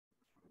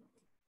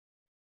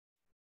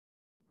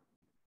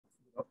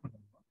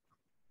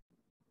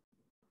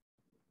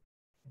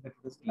In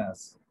this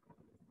class,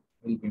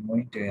 we'll be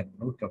moving to a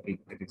new topic,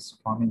 that is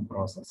farming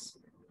process,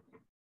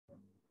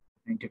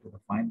 into the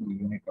final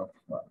unit of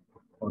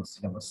our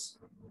syllabus.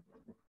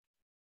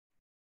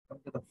 Come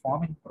to the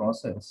farming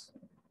process,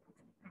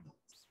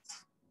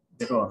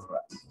 there are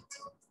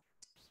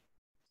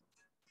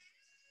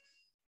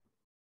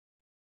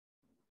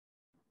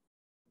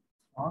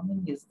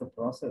farming is the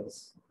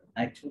process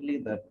actually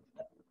that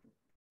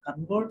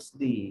converts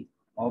the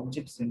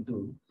objects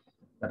into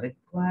the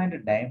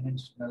required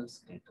dimensional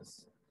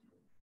status.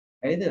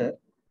 Either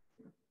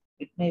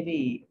it may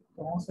be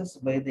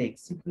processed by the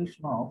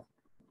execution of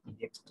the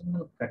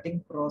external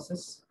cutting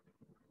process,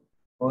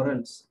 or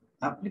else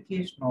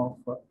application of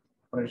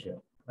pressure,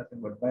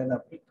 nothing but by the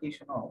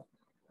application of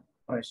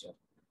pressure.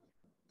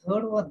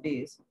 Third one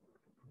is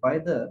by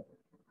the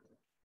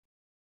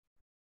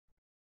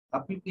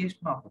application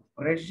of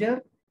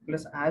pressure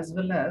plus as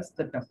well as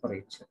the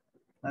temperature.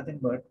 Nothing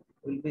but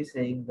we'll be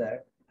saying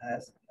that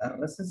as a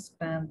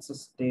resistance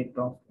state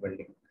of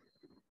welding.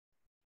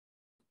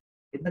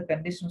 In the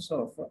conditions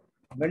of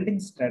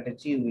welding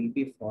strategy, we'll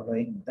be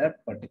following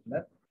that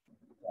particular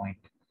point.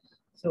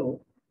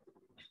 So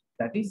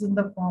that is in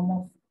the form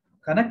of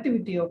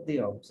connectivity of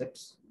the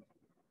objects.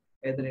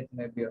 Either it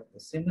may be of the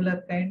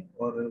similar kind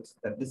or else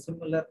the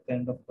dissimilar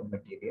kind of the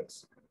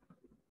materials.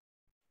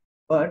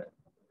 But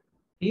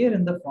here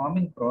in the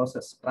forming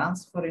process,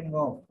 transferring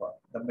of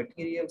the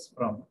materials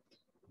from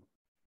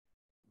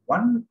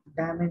one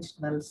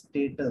dimensional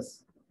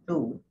status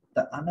to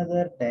the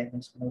another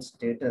dimensional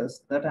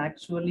status that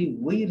actually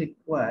we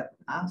require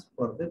as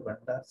per the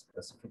vendor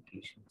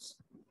specifications.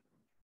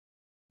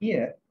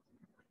 Here,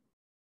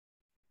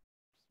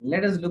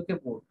 let us look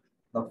about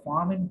the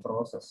forming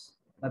process.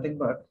 Nothing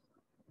but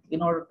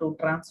in order to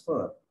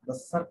transfer the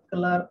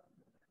circular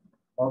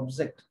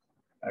object,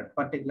 a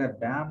particular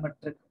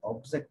diametric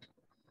object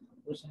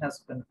which has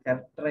been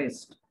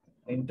characterized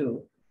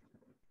into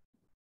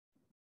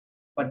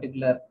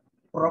particular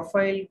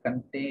profile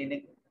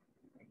containing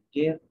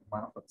gear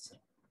manufacturing.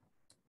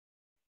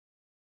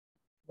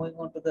 Moving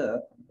on to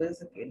the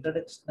basic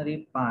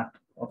introductory part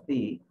of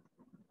the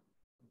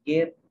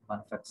gear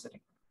manufacturing.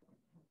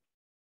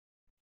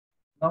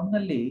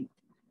 Nominally,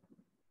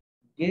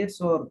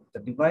 gears are the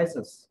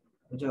devices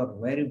which are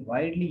very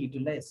widely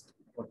utilized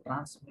for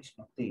transmission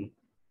of the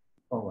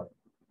power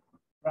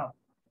from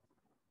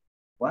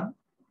one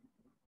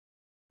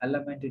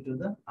element to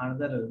the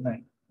another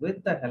element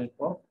with the help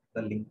of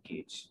the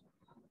linkage,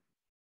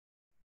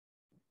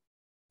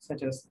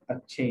 such as a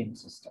chain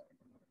system.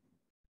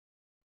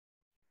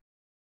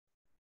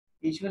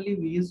 Usually,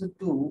 we use it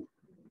to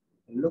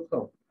look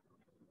out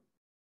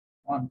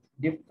on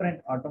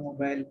different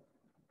automobile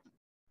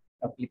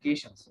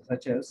applications,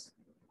 such as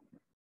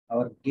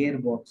our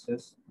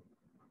gearboxes,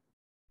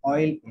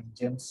 oil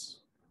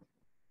engines,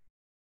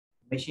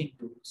 machine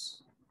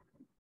tools,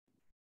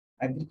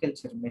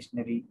 agriculture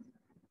machinery,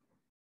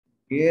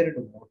 geared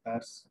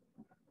motors,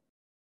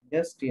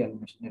 industrial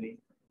machinery,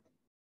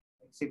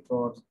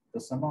 etc. The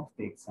some of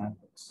the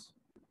examples.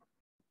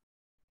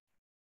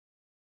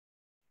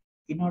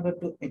 In order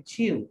to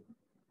achieve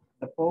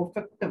the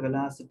perfect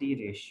velocity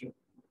ratio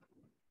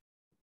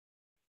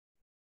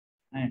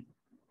and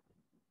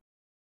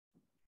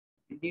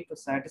we need to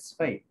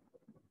satisfy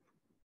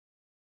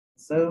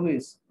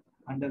service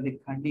under the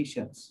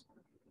conditions,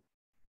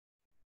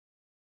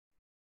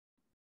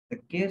 the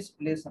gears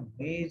plays a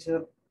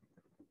major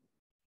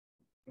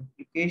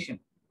implication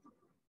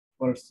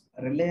for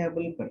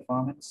reliable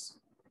performance,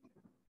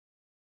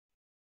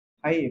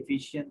 high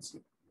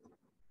efficiency,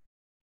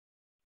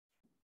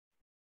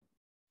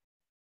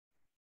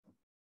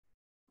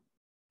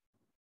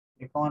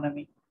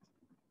 economy,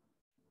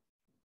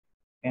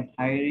 and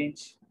high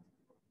range,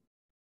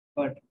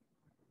 but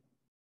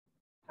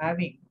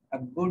having a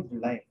good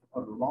life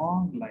or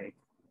long life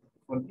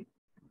for the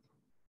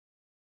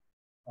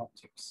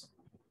objects.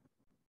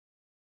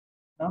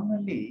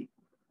 Normally,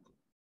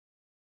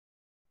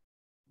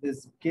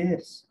 these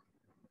gears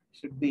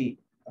should be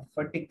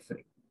fatigue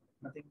free.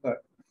 Nothing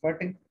but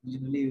fatigue.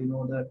 Generally, you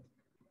know that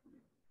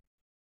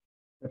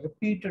the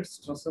repeated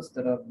stresses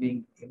that are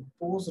being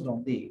imposed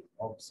on the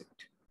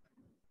object,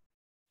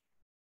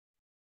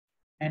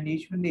 and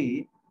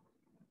usually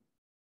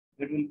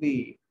it will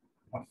be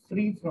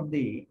free from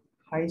the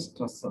high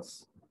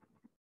stresses,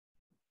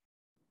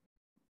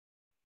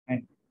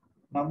 and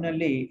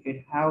nominally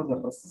it have the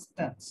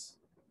resistance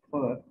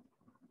for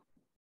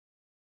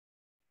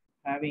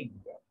having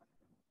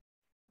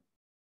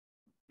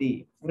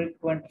the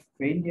frequent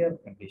failure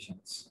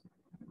conditions.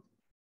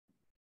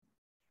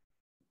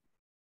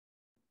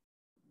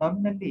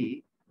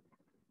 Nominally,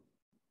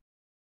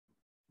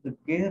 the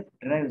gear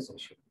drives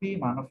should be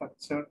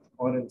manufactured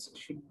or else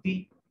should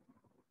be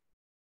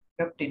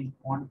kept in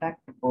contact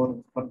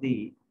for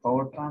the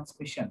power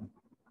transmission,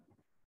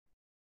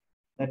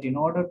 that in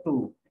order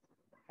to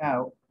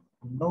have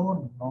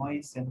no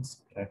noise and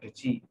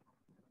strategy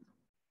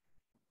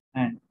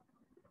and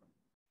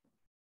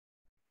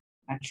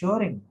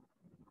ensuring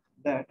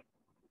that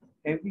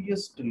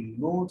heaviest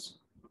loads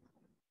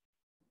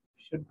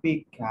should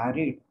be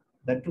carried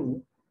the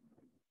two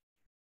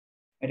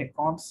at a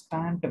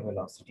constant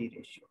velocity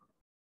ratio.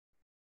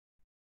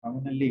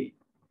 Nominally,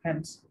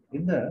 hence,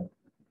 in the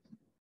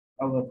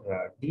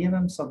our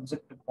DMM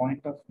subject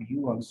point of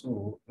view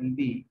also will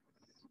be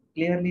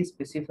clearly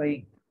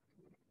specifying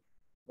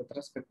with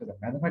respect to the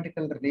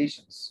mathematical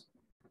relations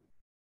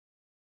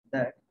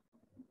that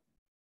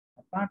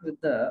apart with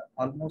the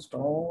almost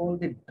all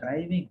the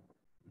driving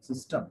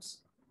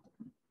systems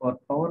for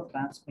power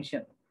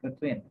transmission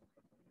between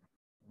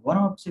one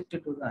object to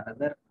the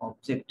another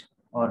object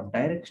or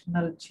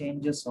directional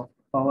changes of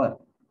power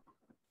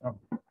from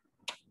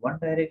one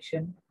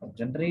direction or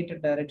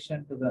generated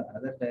direction to the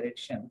other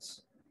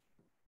directions,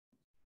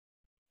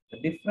 the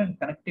different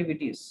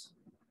connectivities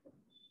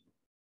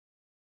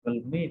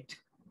will meet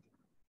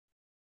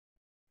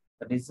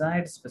the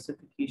desired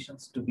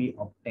specifications to be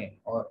obtained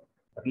or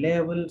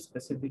reliable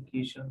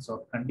specifications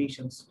or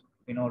conditions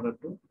in order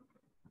to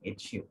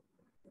achieve.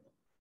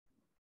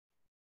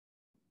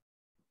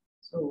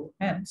 So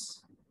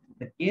hence,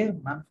 the gear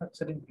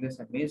manufacturing plays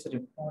a major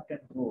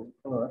important role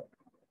for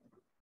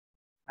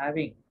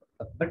having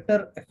a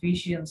better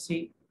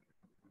efficiency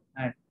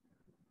and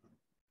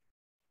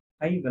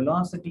high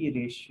velocity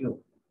ratio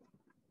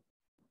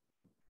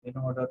in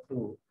order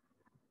to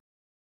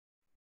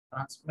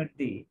transmit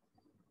the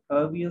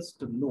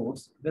heaviest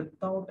loads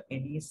without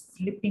any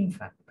slipping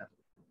factor.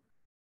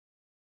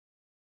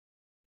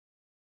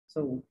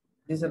 So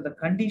these are the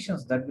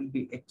conditions that will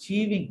be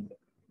achieving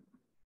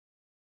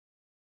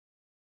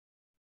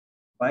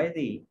by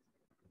the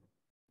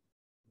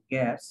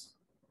gears,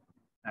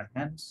 and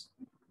hence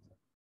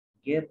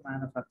gear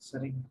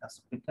manufacturing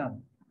has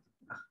become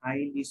a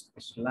highly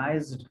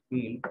specialized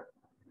field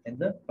in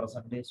the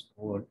present day's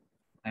world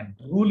and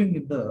ruling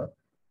in the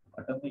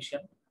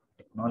automation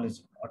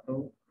technology,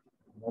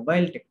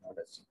 automobile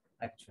technology,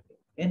 actually,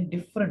 in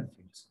different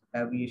fields,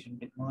 aviation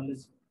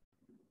technology,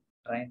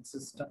 train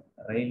system,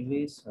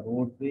 railways,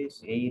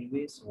 roadways,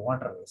 airways,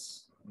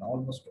 waterways, and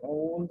almost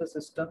all the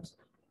systems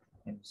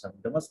in some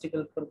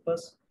domestical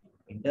purpose,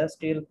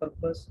 industrial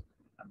purpose,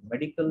 and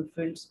medical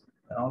fields,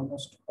 and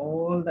almost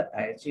all the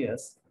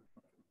areas,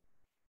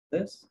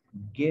 this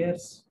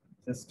gears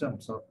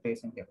systems are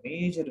facing a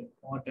major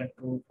important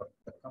role for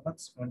the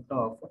commencement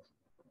of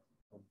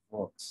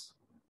works.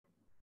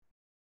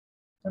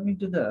 Coming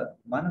to the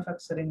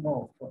manufacturing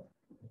of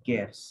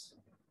gears,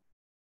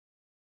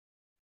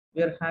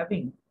 we are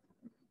having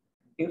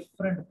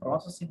different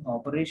processing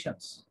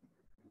operations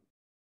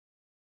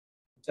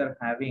which are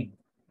having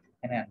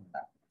an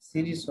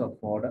series of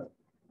order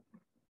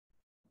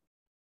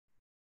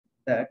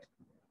that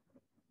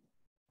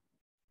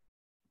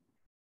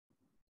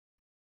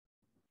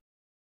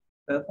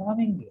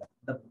performing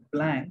the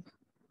blank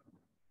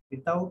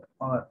without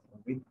or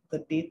with the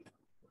teeth,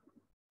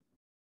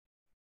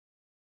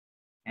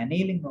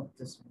 annealing of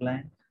this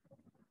blank,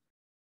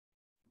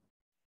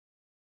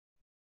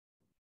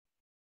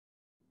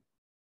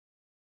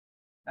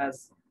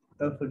 as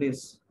if it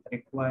is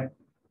required,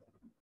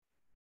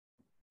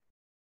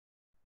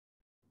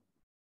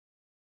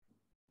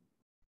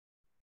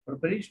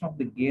 preparation of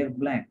the gear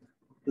blank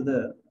to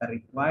the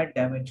required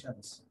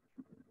dimensions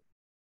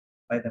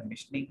by the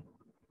machining,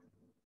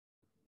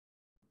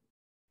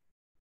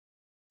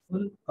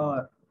 full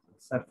or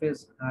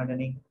surface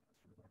hardening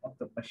of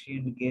the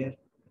machined gear,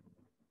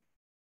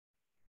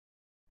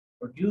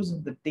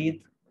 producing the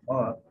teeth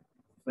or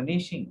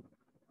finishing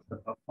the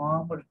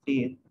performed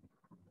teeth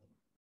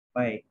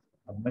by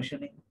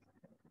machining,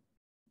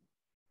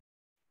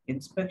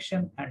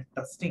 inspection and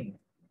testing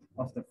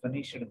of the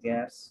finished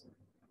gears.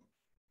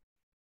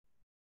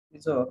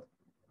 These are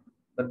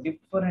the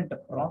different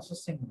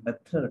processing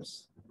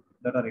methods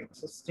that are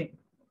existing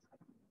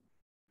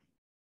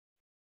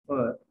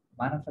for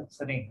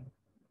manufacturing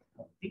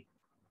of the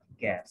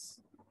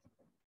gas.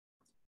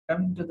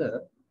 Coming to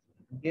the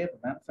gear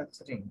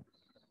manufacturing,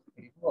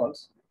 it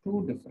involves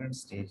two different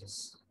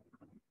stages.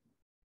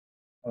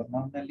 Or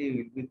normally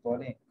we'll be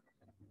calling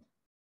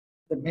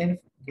the main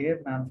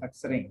gear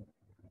manufacturing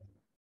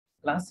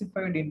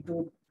classified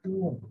into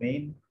two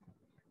main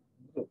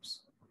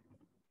groups.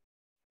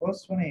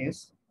 First one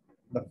is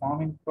the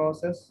forming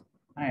process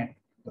and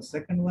the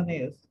second one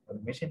is the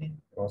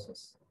machining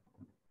process.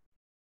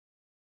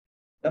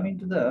 Coming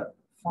to the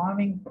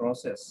forming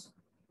process,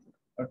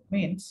 it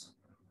means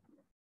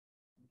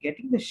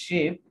getting the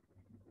shape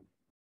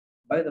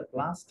by the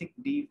plastic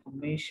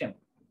deformation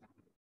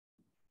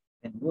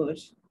in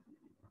which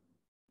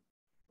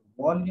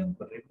volume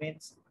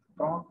remains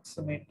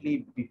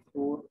approximately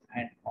before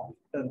and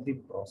after the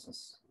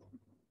process.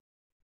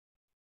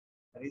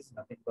 There is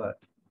nothing but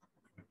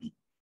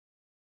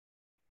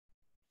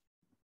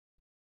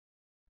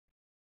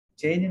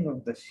changing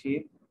of the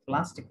shape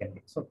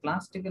plastically. So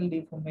plastical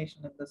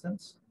deformation in the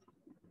sense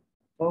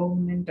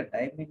permanent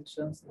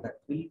dimensions that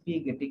will be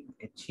getting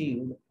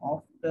achieved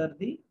after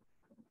the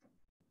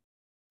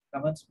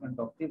commencement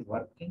of the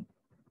working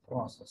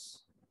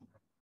process.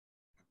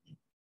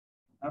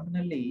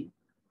 Nominally,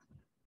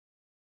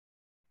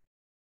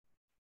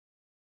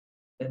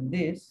 in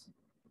this,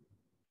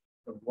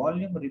 the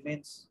volume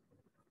remains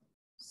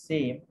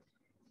same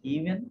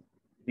even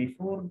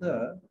before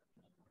the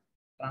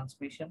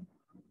transmission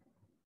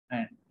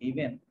and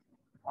even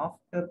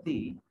after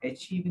the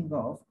achieving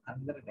of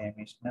another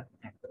dimensional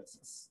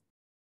accuracies.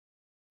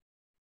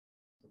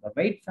 So the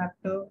weight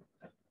factor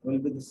will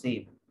be the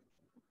same,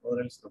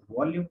 or else the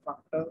volume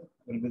factor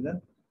will be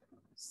the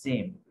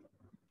same.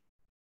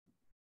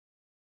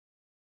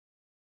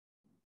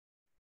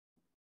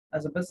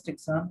 As a best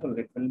example,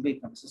 it will be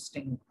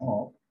consisting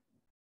of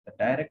the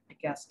direct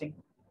casting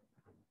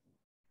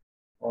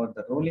or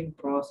the rolling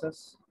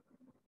process,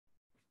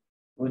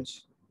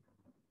 which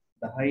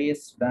the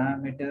highest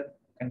diameter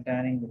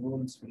containing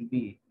rolls will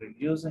be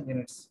reducing in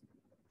its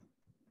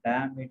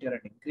diameter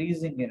and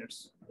increasing in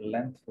its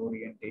length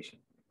orientation.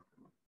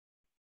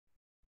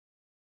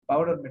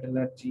 Powder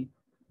metallurgy,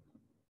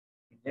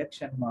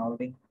 injection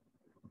molding,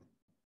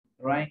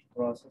 drying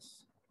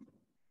process,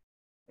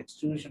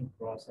 extrusion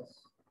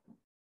process,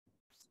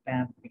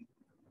 stamping,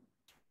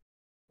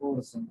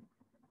 forcing,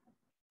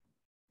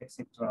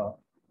 etc.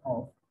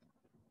 of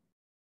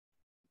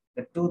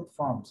the tooth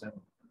forms in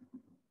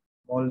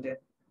molded,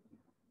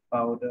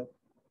 powder,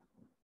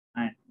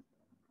 and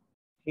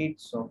heat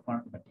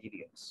softened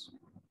materials.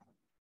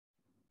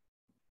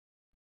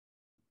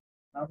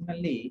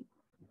 Normally,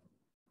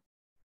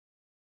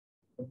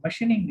 the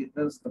machining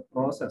is the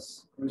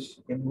process which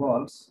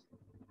involves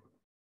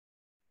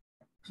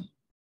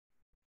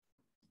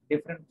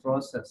different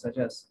process such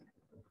as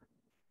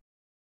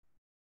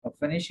a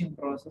finishing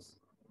process,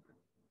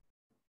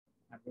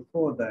 and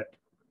before that,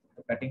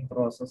 the cutting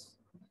process,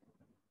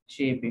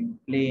 shaping,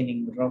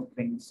 planing,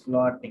 roughing,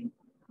 slotting,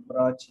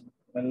 broaching,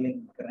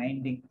 milling,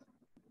 grinding,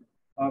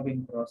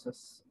 carving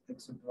process,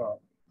 etc.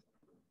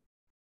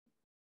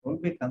 will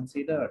be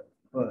considered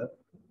for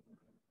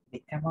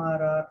the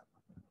MRR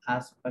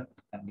aspect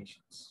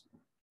conditions.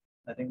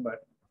 Nothing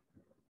but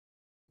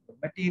the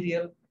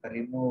material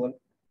removal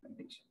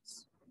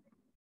conditions.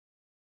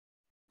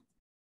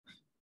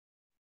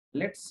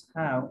 Let's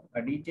have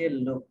a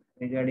detailed look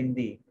regarding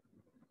the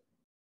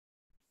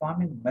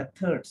farming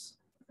methods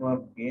for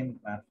grain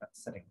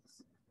manufacturing.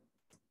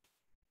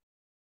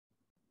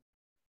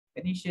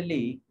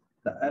 Initially,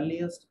 the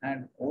earliest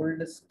and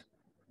oldest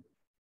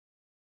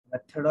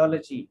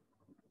methodology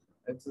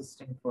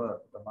existing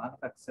for the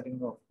manufacturing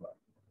of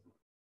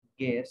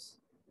gas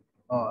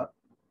or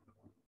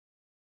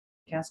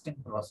casting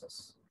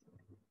process.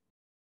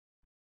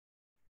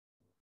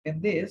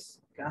 In this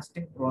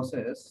casting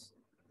process,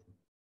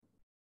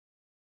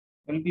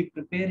 we'll be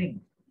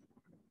preparing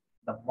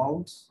the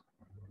molds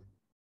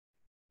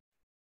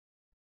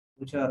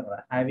which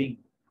are having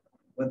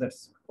with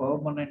its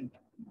permanent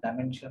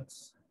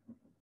dimensions,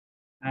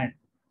 and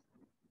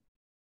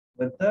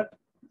with that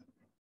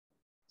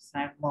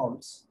sand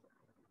molds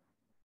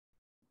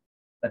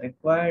the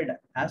required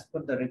as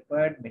per the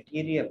required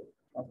material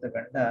of the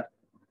vendor,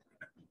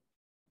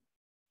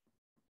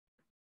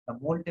 the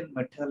molten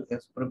metal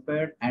is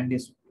prepared and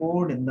is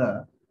poured in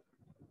the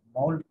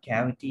mold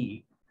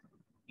cavity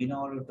in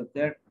order to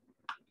get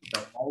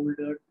the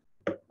molded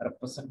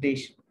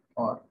representation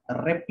or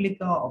a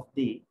replica of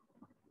the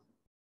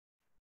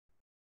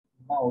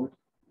mold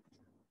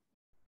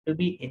to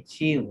be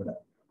achieved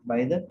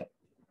by the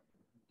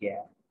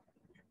gas.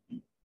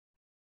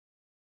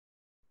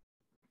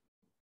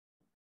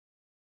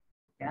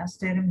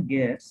 Cast iron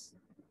gears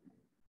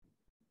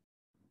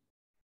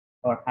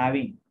are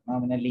having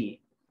nominally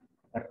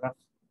a rough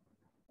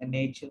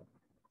nature,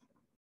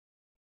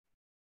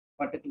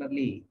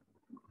 particularly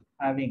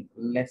having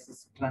less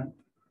strength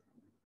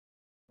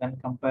when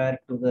compared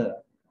to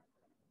the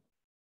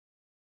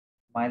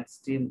mild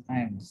steel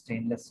and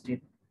stainless steel,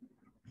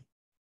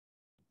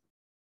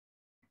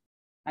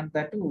 and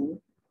that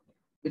too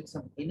with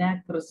some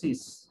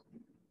inaccuracies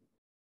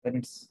when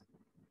its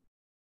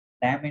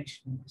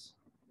dimensions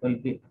will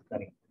be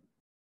occurring.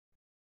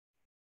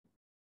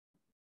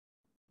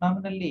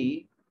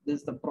 Nominally, this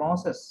is the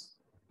process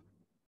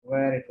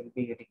where it will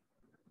be getting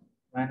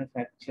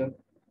manufactured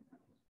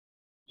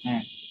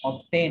and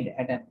obtained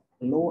at a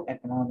low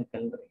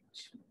economical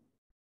range.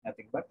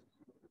 Nothing but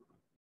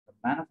the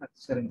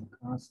manufacturing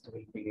cost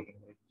will be getting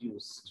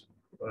reduced,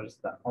 whereas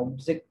the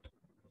object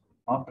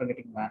after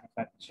getting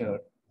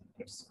manufactured,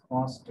 its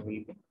cost will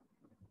be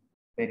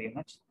very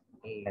much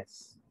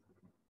less.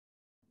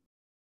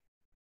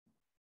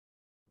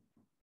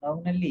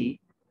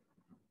 Nominally,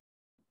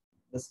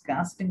 this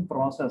casting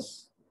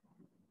process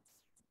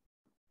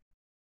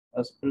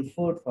was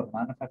preferred for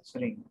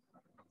manufacturing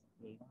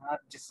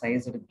large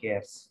sized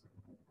gears.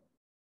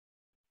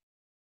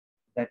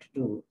 That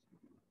too,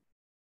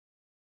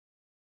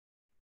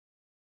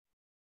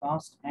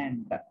 cost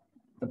and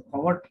the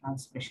power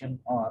transmission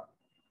are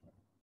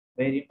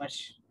very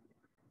much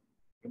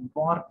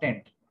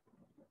important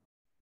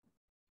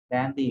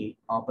than the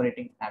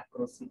operating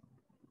accuracy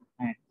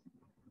and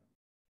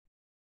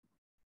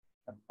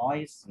the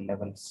noise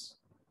levels.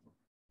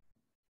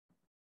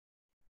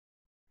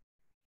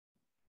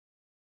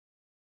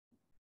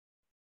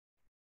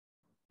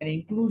 An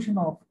inclusion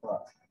of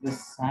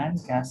this sand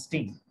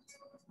casting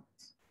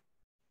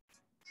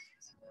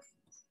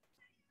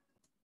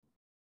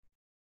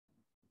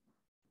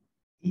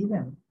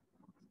even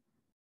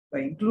by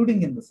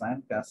including in the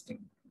sand casting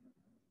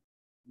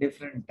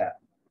different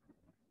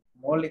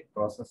molding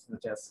process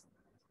such as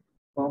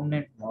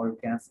permanent mold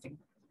casting,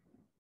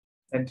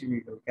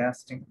 centrifugal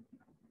casting,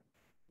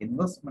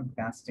 investment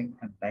casting,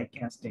 and die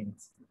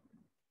castings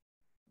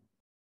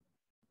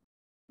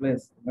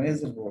plays a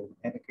major role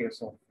in the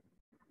case of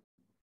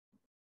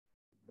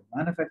the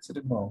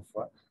manufacturing of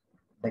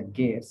the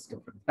gears,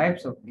 different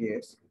types of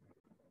gears,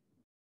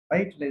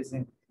 by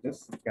utilizing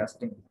this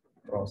casting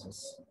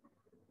process.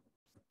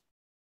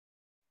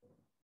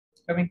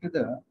 Coming to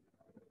the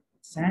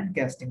sand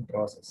casting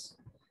process,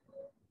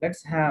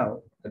 let's have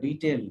the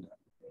detailed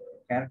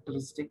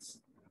characteristics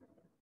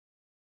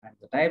and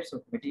the types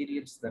of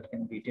materials that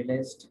can be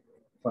utilized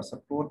for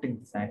supporting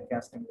the sand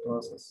casting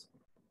process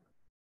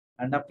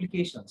and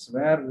applications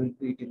where we'll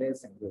be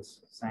utilizing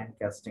this sand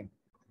casting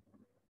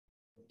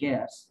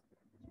gas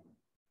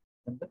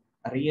in the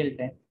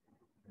real-time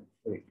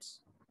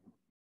fields.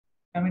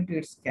 Coming to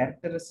its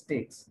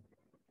characteristics,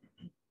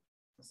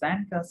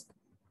 the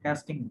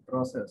casting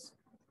process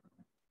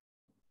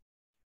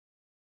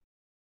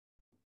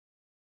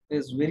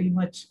is very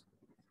much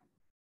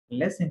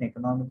less in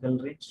economical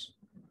range,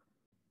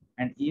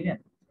 and even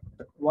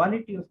the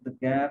quality of the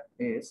gap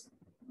is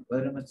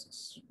very much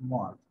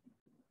small,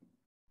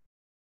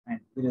 and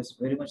it is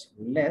very much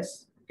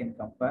less you can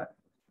compare,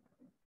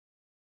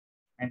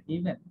 and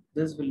even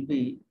this will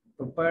be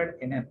prepared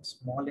in a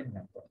small in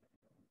number.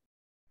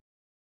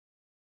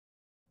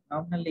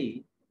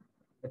 Nominally,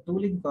 the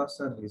tooling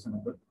costs are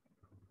reasonable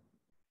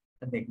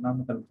from the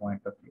economical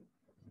point of view.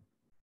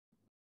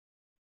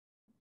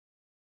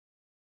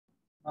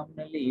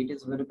 Nominally, it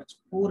is very much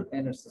poor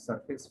in its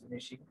surface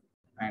finishing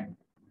and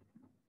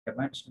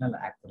dimensional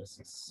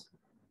accuracies.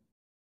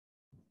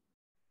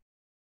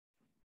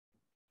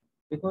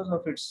 Because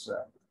of its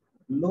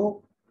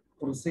low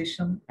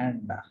precision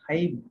and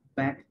high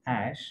back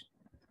ash,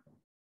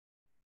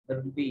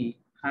 that will be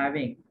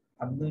having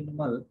a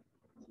minimal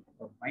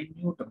or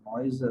minute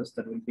noises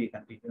that will be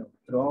continued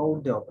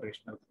throughout the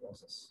operational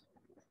process.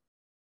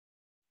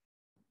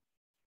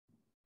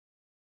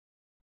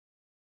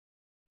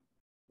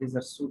 These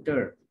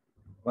are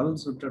well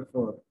suited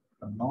for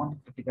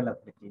non-critical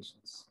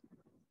applications.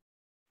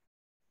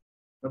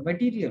 The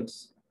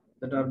materials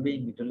that are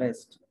being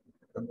utilized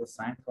in the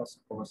sandcast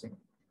processing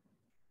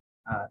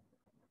are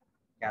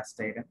cast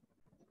iron,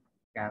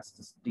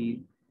 cast steel,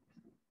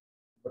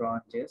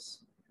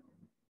 bronzes,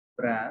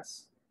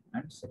 brass,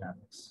 and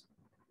ceramics.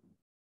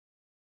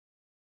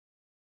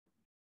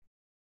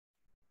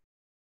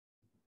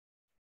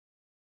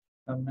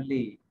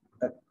 Normally,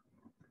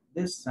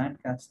 this sand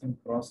casting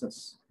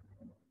process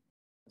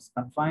is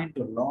confined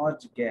to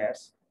large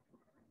gas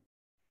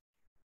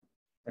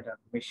that are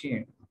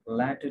machined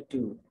later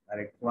to a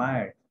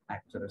required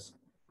accuracy.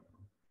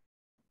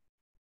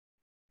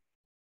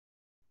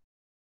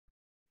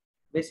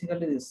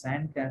 Basically, the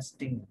sand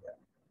casting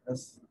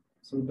is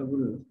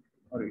suitable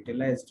or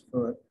utilized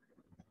for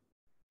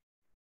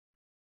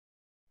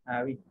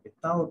having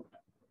without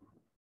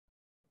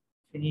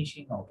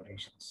finishing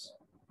operations.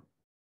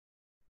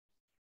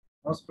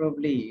 Most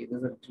probably, it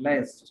is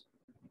utilized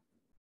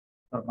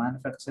for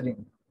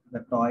manufacturing the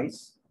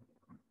toys,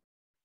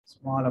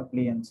 small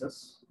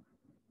appliances,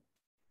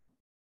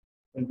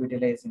 will be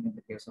utilizing in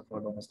the case of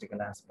our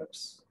domestical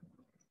aspects,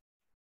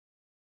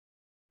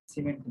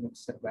 cement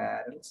mixer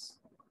barrels,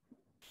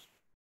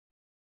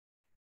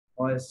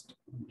 hoist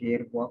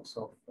gearbox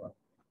of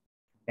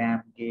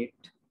dam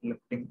gate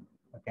lifting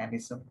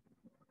mechanism,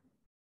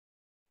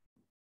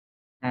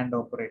 hand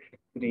operated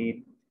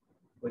crane,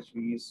 which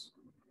we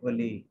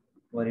usually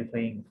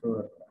verifying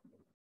for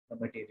the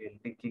material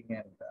picking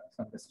and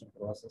some distant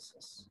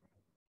processes.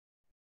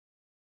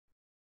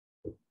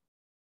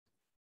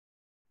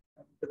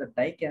 And to the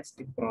die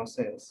casting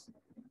process,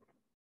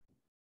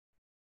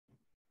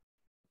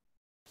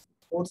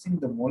 forcing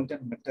the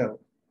molten metal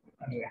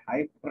under a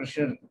high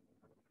pressure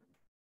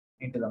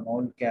into the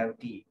mold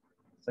cavity,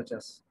 such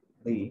as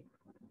the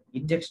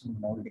injection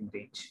molding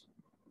range.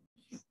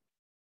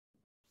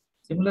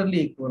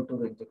 Similarly, equal to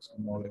the injection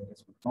molding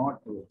range, but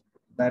not to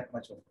that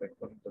much of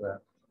equal to the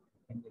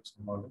injection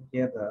molding.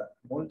 Here, the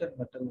molten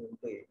metal will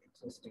be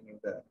existing in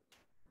the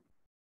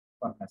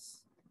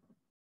furnace,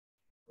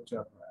 which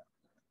are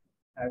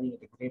having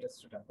the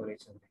greatest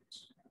temperature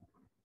range.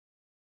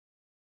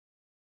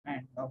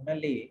 And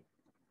normally,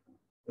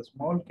 the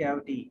small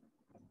cavity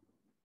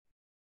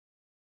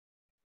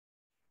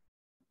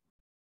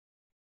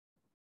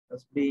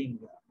is being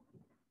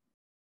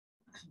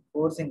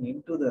forcing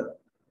into the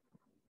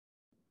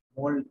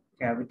mold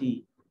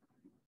cavity,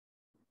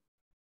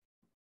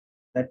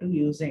 that too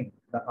using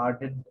the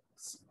hardened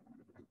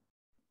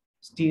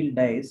steel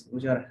dies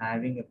which are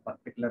having a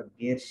particular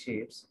gear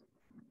shapes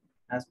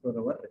as per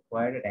our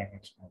required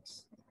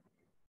dimensions.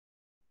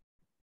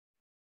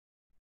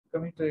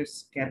 Coming to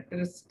its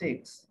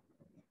characteristics,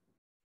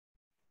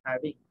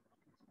 having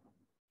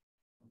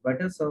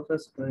better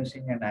surface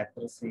finishing and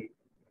accuracy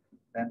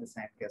than the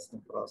sand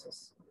casting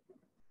process.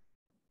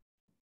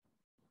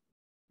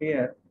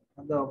 Here,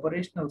 on the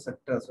operational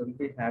sectors, will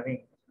be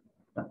having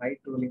the high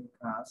tooling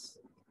class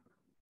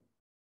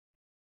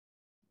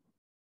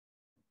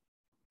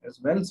is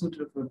well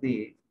suited for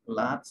the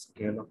large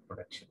scale of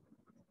production.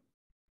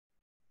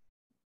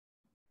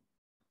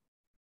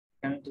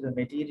 Coming to the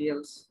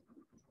materials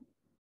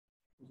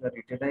which are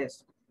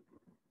utilized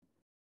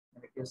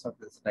in the case of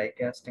this die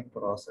casting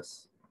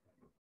process,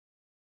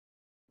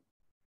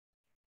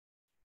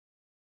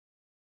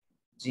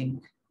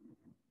 zinc,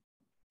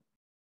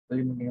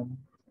 aluminum,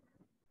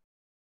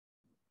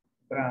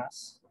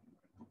 brass,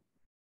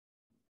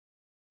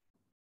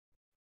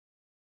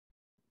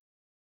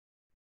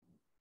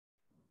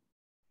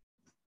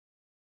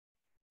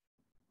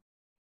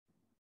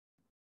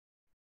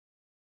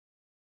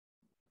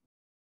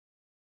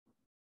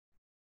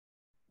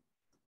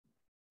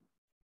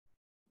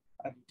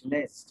 are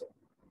utilized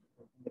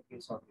in the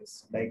case of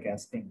this die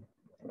casting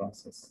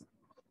process.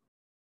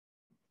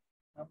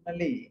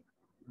 Normally,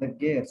 the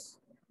gears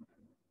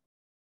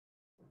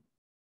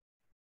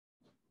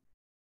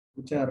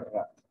which are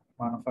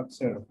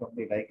manufactured from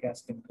the die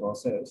casting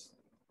process,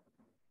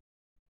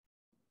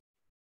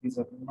 these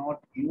are not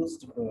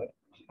used for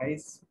high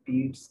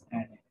speeds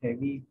and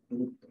heavy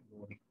tooth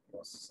loading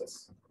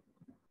processes.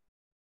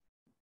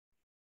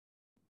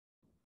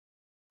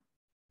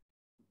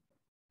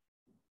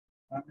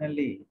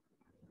 Finally,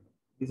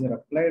 these are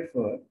applied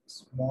for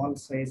small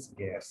size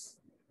gears.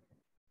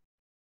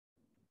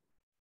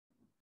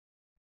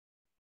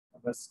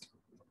 Best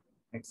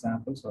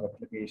examples or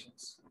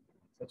applications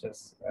such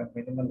as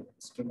minimal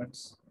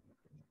instruments,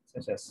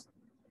 such as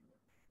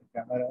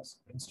cameras.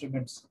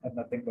 Instruments are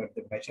nothing but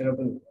the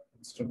measurable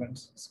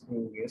instruments,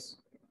 screw gears,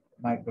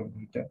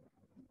 micrometer,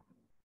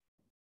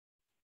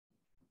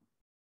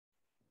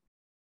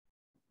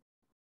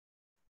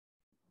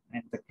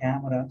 and the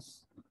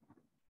cameras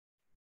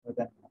with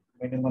a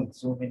minimal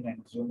zoom in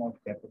and zoom out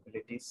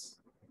capabilities,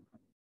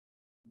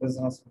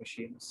 business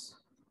machines,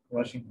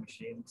 washing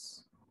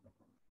machines,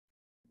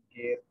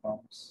 gear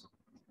pumps,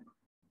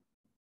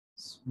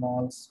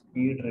 small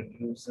speed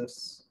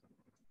reducers,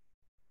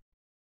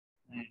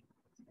 and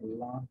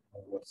lawn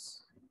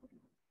mowers.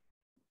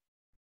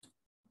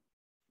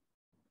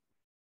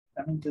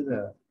 Coming to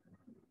the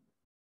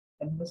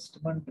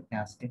investment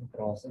casting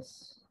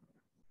process,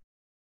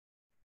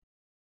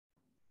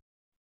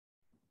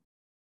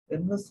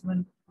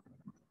 investment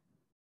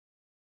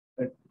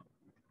it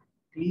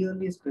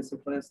clearly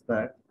specifies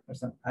that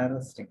it's an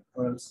arresting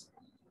or else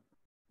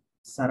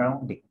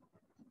surrounding.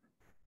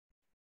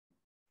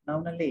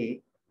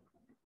 Normally,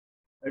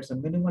 it's a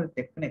minimal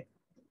technique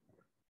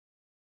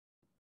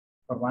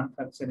for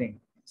manufacturing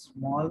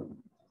small,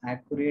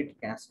 accurate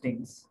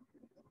castings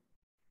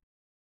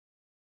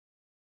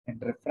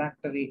and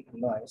refractory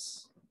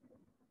alloys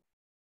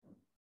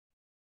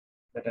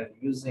that are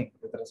using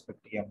with respect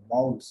to a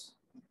molds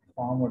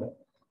formed,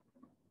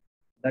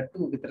 that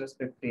too with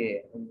respect to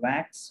a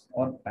wax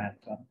or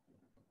pattern,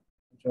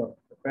 which are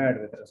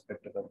prepared with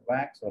respect to the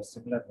wax or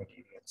similar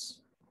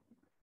materials.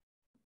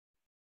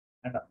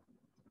 And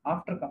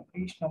after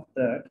completion of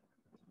that,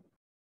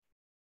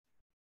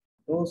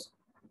 those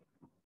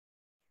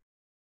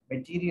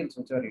materials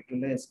which are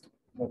utilized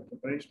for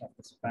preparation of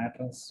these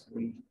patterns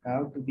will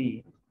have to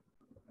be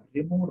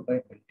removed by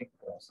melting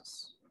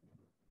process,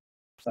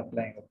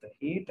 supplying of the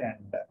heat,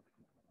 and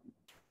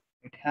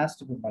it has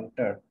to be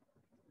melted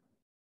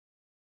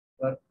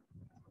for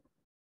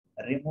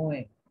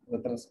removing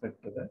with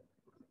respect to the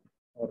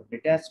or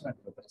detachment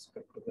with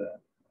respect to the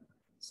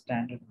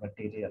standard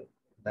material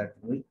that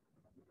we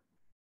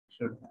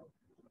should have.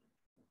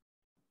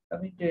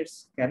 Coming to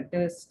its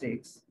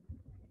characteristics,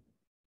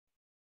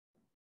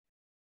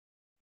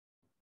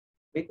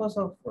 because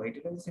of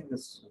utilizing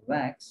this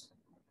wax,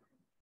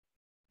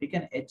 we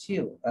can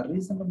achieve a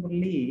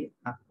reasonably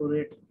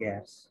accurate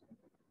gas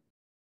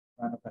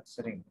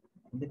manufacturing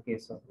in the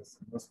case of this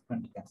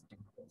investment casting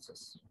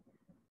process.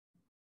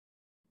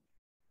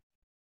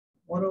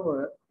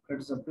 Moreover, it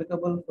is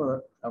applicable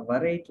for a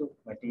variety of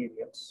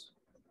materials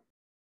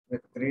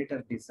with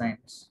greater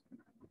designs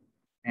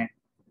and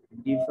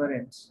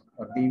difference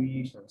or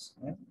deviations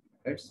in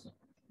its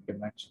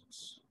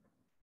dimensions.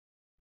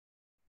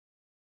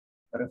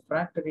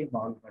 Refractory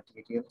mold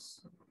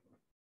materials,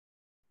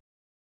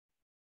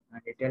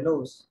 and it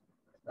allows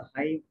the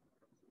high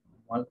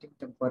melting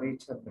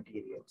temperature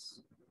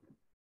materials.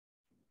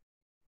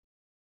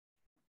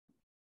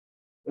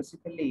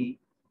 Basically,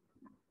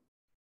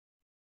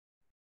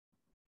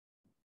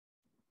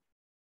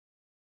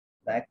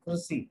 the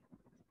accuracy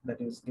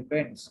that is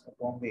depends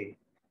upon the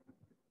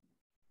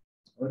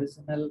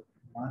original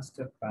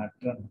master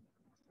pattern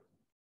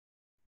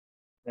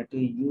that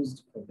we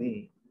used for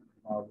the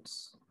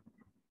molds.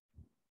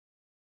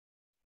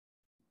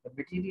 The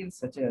materials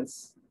such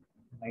as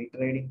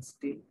nitriding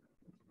steel,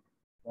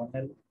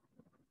 vinyl,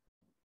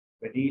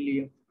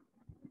 beryllium,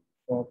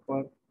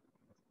 copper,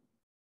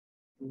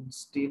 tool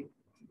steel,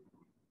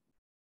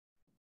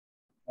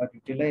 are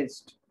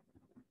utilized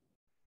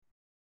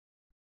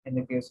in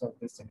the case of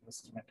this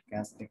investment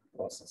casting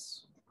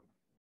process.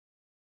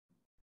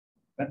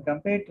 When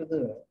compared to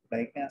the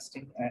die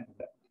casting and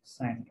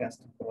sign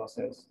casting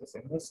process, this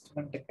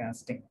investment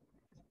casting,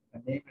 the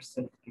name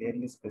itself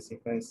clearly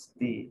specifies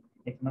the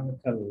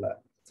economical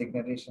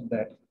signification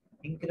that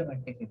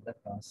incrementing in the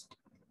cost,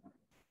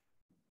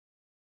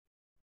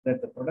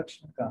 that the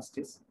production cost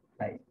is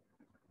high,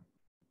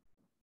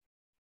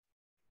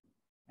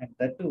 and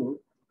that too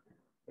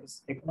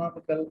is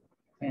economical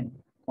and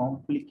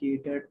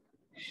complicated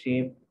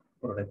shape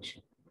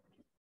production.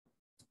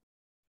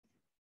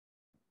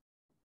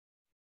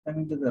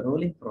 Coming to the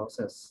rolling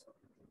process,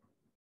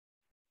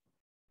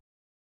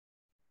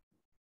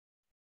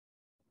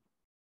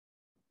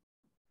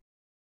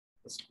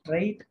 the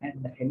straight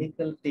and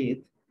helical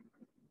teeth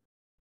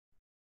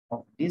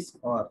of disc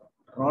or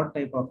rod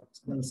type of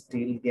external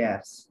steel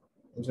gas,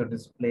 which are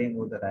displaying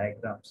with the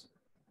diagrams,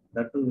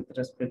 that too with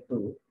respect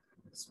to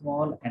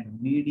small and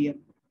medium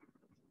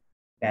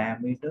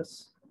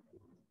diameters,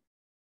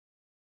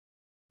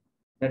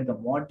 then the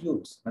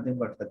modules, nothing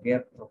but the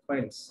gear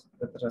profiles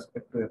with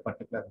respect to a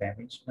particular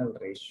dimensional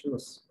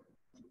ratios,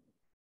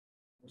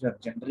 which are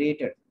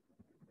generated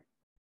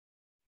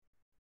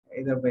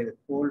either by the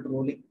cold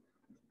rolling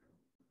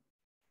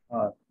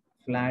or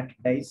flat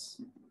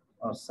dice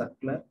or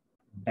circular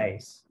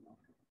dice.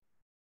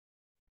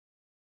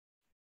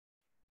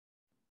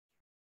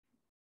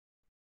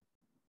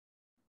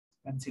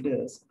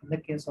 Considers in the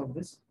case of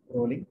this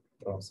rolling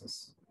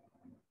process.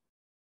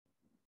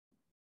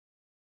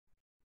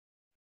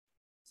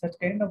 Such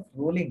kind of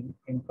rolling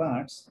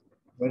imparts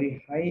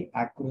very high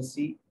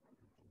accuracy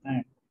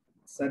and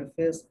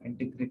surface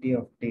integrity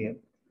of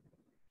tape,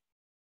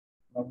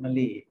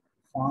 normally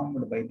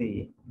formed by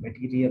the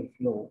material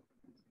flow,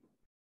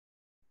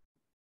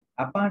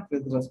 apart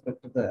with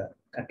respect to the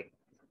cutting.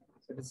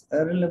 So it is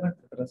irrelevant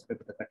with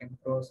respect to the cutting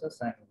process,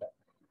 and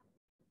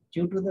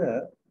due to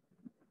the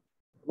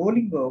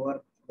rolling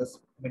over the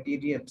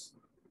materials,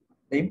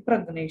 the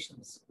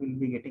impregnations will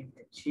be getting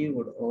achieved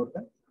over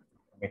the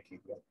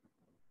material.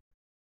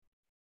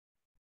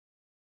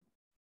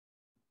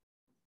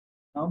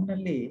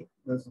 Nominally,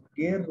 this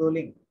gear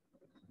rolling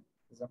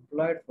is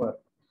employed for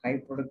high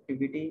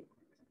productivity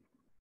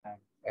and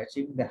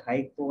achieving the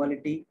high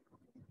quality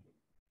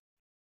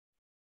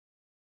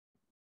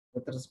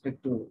with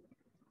respect to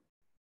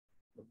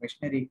the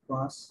machinery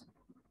costs,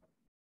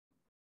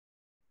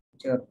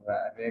 which are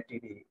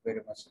relatively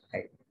very much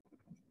high.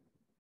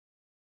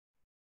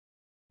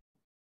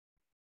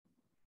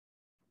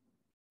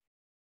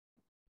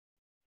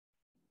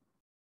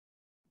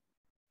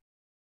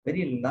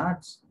 Very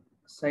large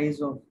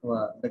size of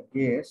the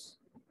gears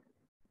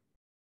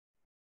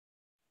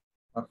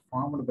are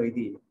formed by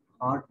the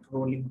hot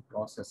rolling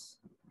process,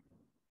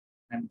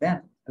 and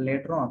then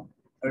later on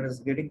it is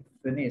getting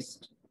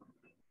finished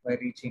by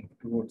reaching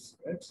towards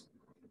its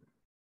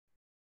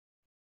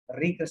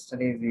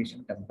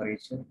recrystallization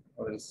temperature,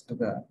 or else to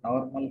the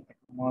normal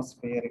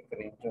atmospheric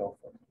range of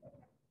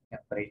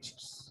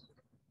temperatures.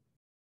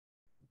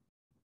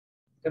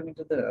 Coming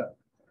to the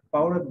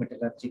powder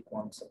metallurgy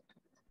concept,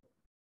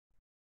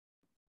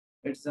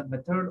 it's a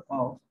method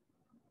of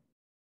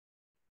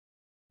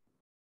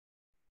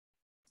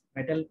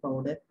metal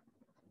powder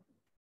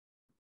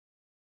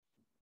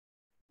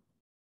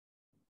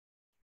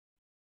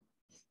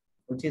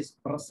which is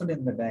pressed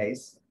in the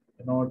dies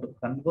in order to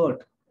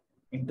convert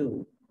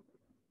into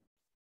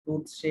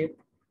tooth shape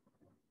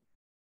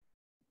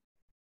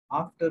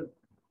after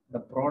the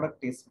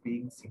product is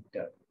being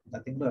sintered.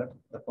 Nothing but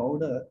the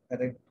powder at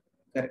a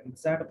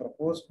exact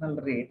proportional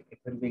rate, it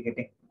will be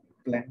getting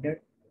blended.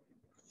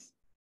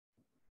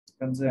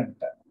 Concerned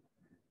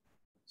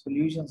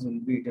solutions will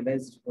be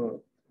utilized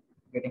for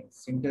getting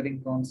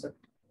sintering concept.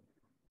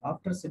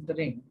 After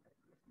sintering,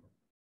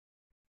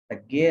 the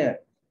gear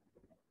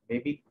may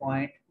be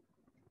coined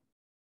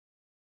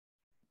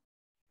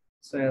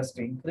so as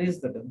to increase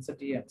the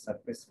density and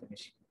surface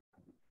finishing.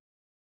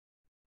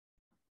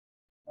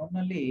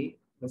 Normally,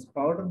 this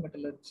powder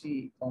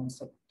metallurgy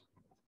concept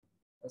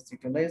is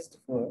utilized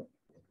for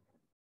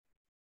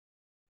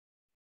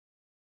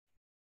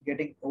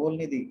getting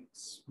only the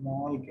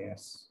small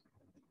gas.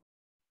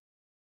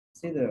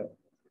 See the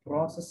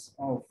process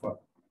of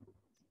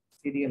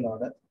serial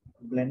order,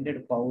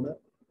 blended powder,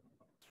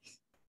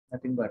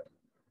 nothing but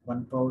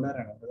one powder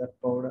and another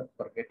powder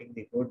for getting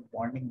the good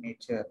bonding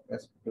nature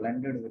as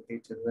blended with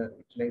each other,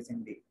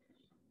 utilizing the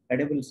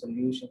edible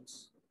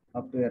solutions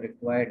up to a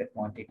required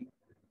quantity,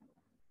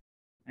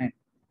 and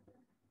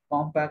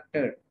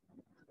compacted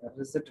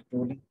reset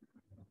tooling,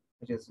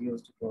 which is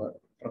used for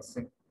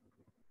pressing,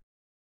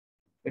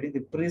 getting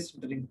the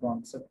pre-sintering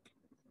concept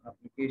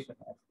application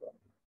of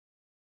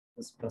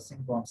this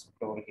pressing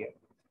concept over here,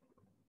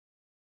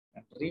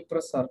 and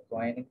repress or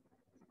coining,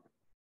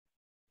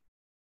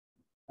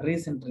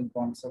 recentering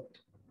concept,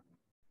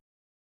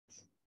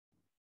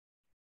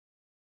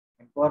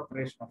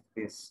 incorporation of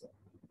this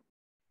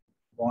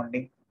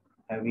bonding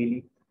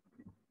heavily,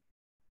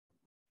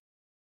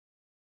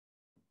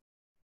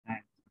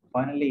 and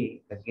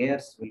Finally, the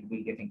gears will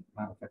be getting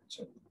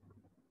manufactured.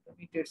 To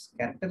meet its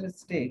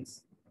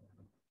characteristics,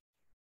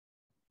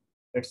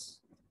 its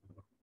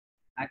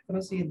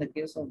accuracy in the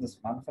case of this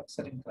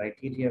manufacturing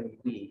criteria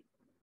will be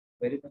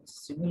very much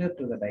similar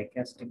to the die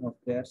casting of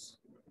gears.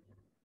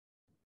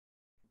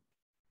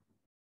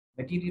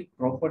 Material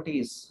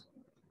properties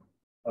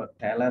are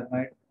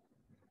tailor-made.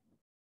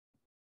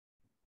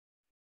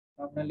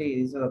 Normally,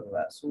 these are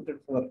suited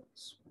for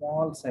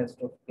small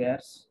sized of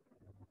gears,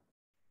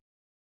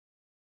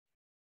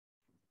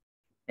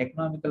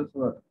 economical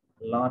for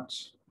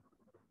large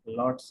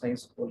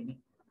size only.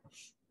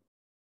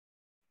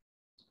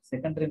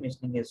 Secondary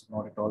machining is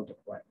not at all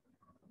required.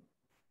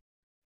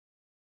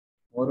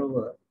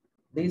 Moreover,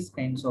 these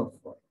kinds of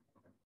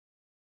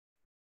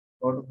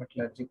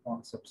photometallurgy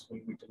concepts will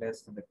be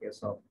utilized in the case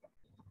of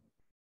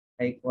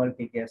high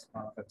quality gas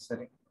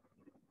manufacturing,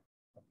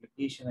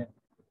 application in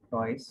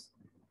toys,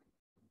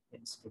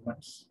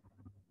 instruments,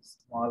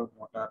 small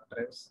motor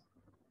drives,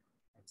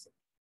 etc.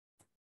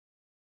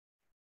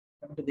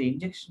 Coming to the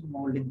injection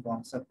molding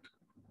concept,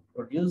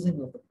 producing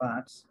of the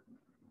parts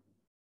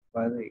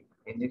by the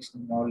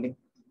injection molding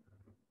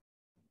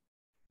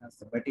as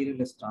the material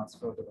is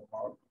transferred to the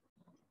mold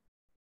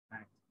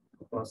and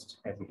cost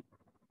heavy.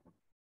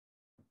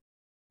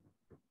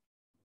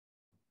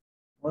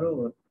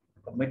 Moreover,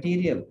 the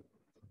material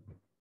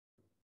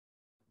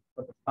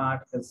for the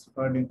part is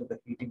fed into the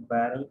heating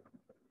barrel,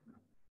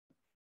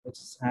 which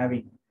is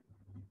having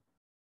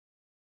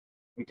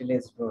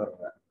utilized for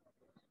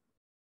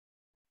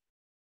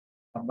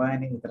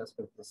combining with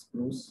respect to the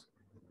screws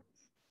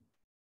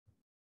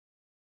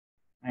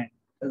and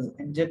is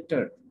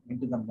injected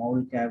into the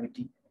mold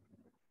cavity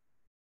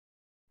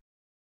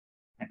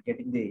and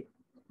getting the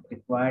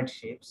required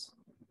shapes.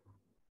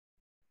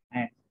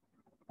 And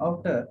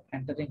after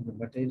entering the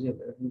material,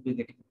 it will be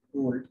getting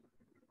cooled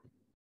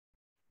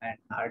and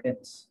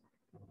hardens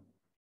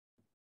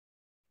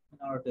in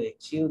order to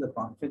achieve the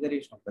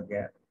configuration of the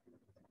gear.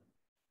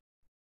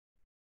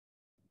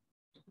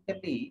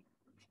 Typically,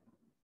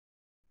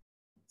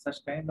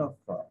 such kind of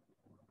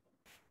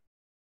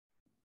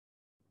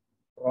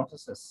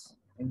processes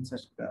in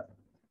such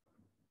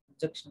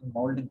injection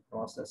molding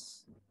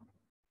process,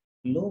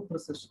 low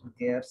precision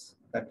gears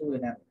that too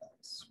in a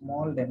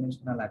small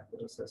dimensional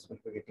accuracies will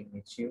be getting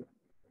achieved.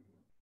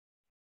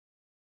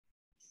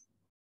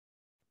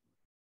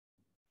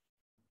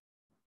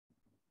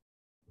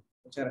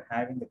 Which are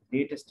having the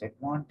greatest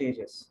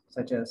advantages,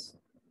 such as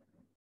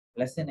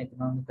less than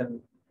economical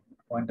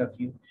point of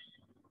view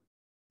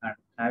and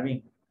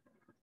having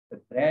the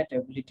great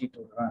ability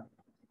to run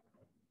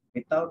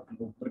without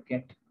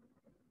lubricant,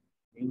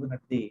 even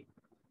at the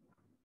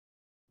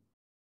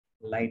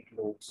light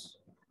loads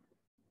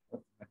of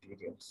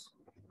materials.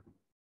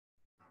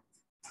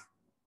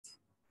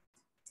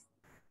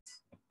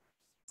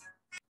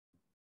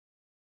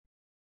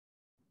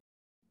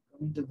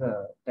 Coming to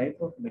the type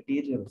of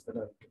materials that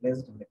are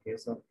utilized in the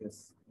case of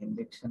this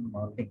injection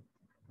molding,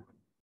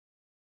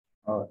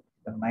 or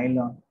the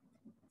nylon,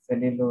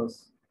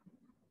 cellulose,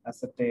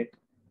 acetate,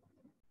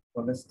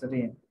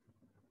 polystyrene,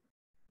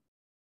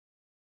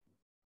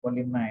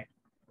 polyamide,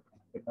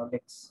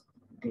 phenolics,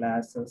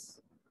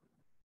 glasses,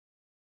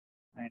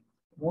 and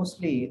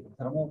mostly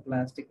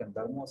thermoplastic and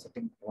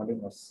thermosetting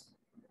polymers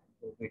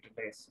will be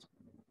utilized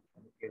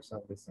in the case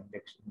of this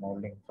injection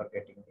molding for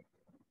getting the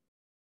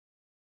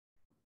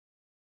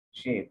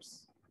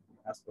shapes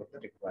as per the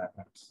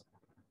requirements.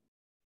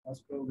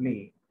 Most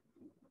probably,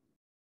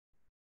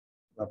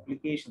 the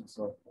applications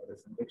of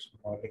this injection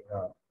molding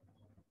are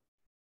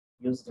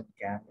used in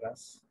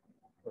cameras,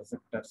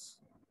 projectors,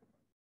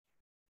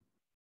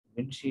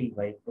 windshield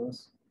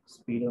wipers,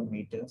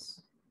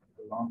 speedometers,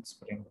 lawn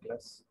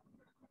sprinklers,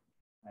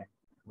 and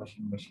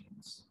washing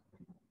machines.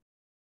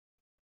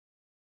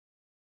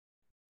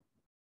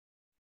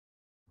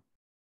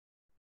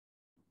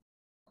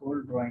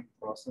 Cold drawing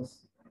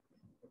process,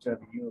 which are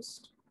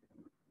used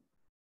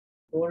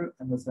cold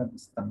in the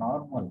sense in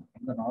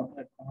the normal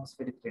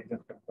atmospheric range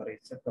of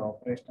temperature, the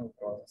operational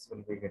process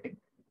will be getting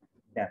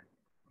done.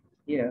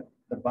 Here,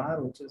 the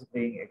bar which is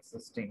being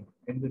existing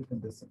in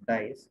between this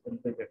dies will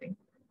be getting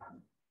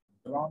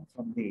drawn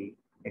from the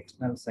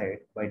external side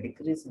by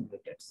decreasing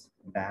with its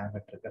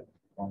diametrical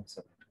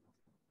concept.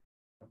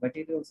 The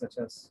materials such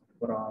as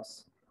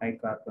brass, high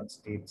carbon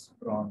steels,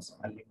 bronze,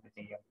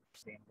 aluminum,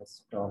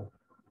 stainless steel,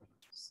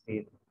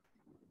 steel,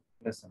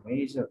 plus a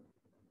major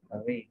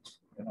range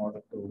in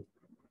order to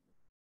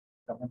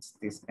commence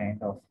this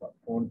kind of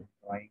cold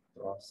drying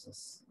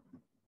process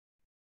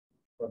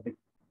for the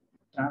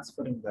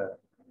transferring the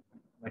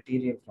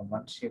material from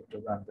one shape to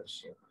the other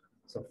shape.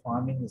 So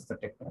farming is the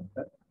technique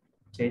that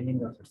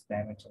changing of its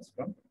dimensions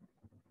from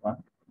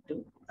one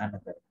to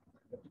another.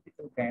 The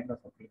typical kind of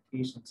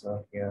applications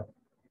are here: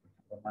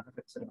 the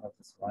manufacturing of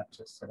the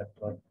watches,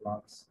 electronic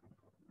clocks,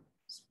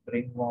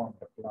 spring wound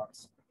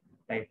clocks,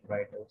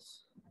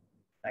 typewriters,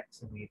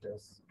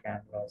 taximeters,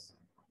 cameras,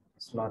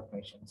 slot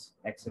machines,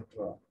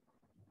 etc.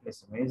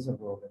 plays a major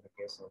role in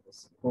the case of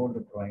this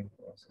cold drawing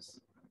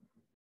process.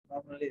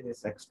 Normally,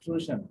 this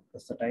extrusion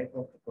is the type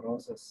of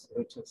process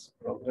which is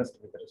progressed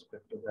with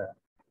respect to the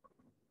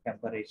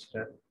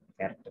temperature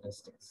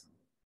characteristics.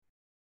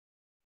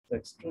 The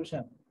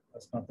extrusion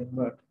is nothing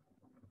but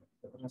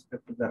with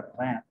respect to the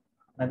RAM,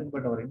 nothing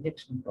but our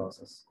injection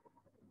process.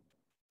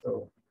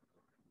 So,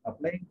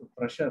 applying the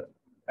pressure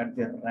at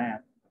the RAM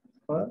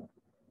for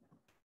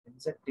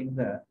injecting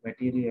the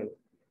material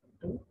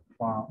to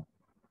form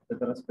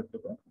with respect to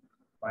the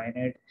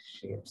finite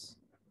shapes.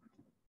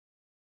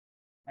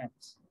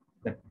 Hence,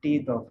 the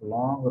teeth of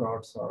long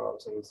rods are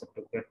also used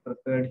to get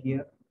prepared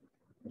here,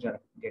 which are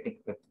getting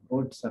with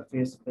good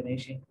surface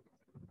finishing.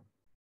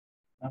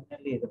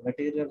 Normally, the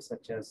materials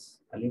such as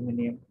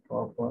aluminum,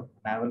 copper,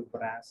 naval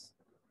brass,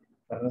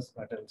 ferrous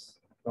metals,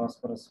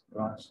 phosphorus,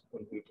 bronze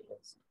will be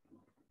utilized.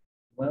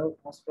 Well,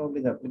 most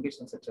probably the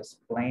applications such as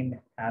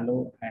plain,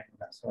 halo, and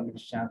solid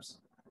shafts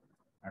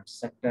and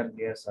sector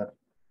gears are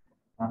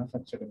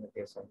manufactured in the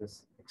case of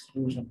this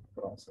extrusion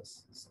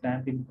process.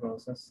 Stamping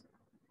process,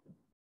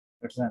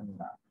 it's an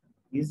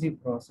easy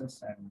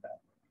process and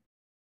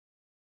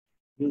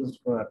used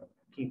for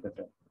key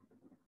cutter,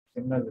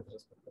 similar with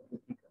respect to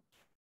key cutter.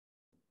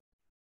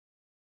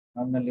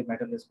 Normally,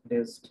 metal is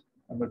placed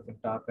between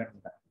top and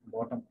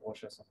bottom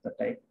portions of the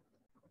die,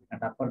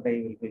 and upper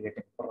die will be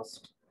getting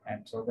pressed,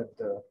 and so that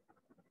the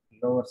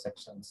lower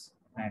sections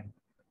and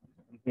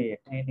will be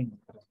attaining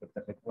with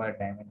the required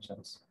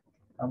dimensions.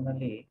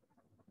 Normally,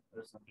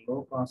 there is a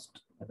low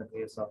cost in the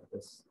case of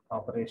this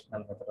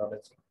operational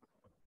methodology,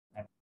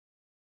 and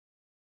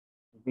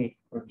will be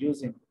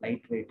producing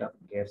lightweight of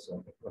gears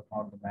only to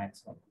found the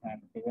maximum,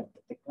 and even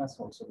the thickness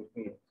also will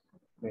be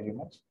very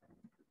much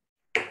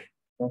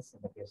less in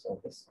the case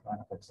of this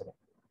manufacturing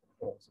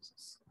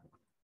processes.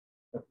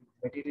 The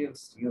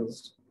materials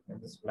used in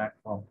this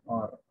platform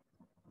are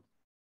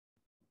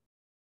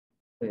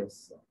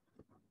this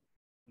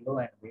low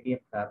and medium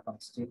carbon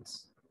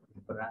steels,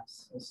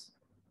 brasses,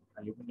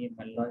 aluminum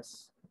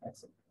alloys,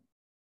 etc.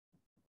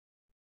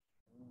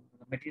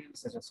 The materials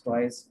such as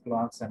toys,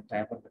 clocks, and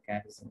type of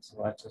mechanisms,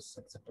 watches,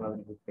 etc. will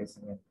be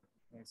placing in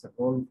as a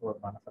role for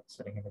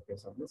manufacturing in the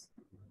case of this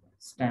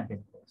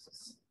stamping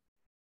process.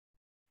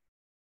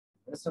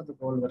 The rest of the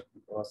whole work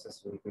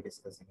process we will be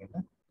discussing in the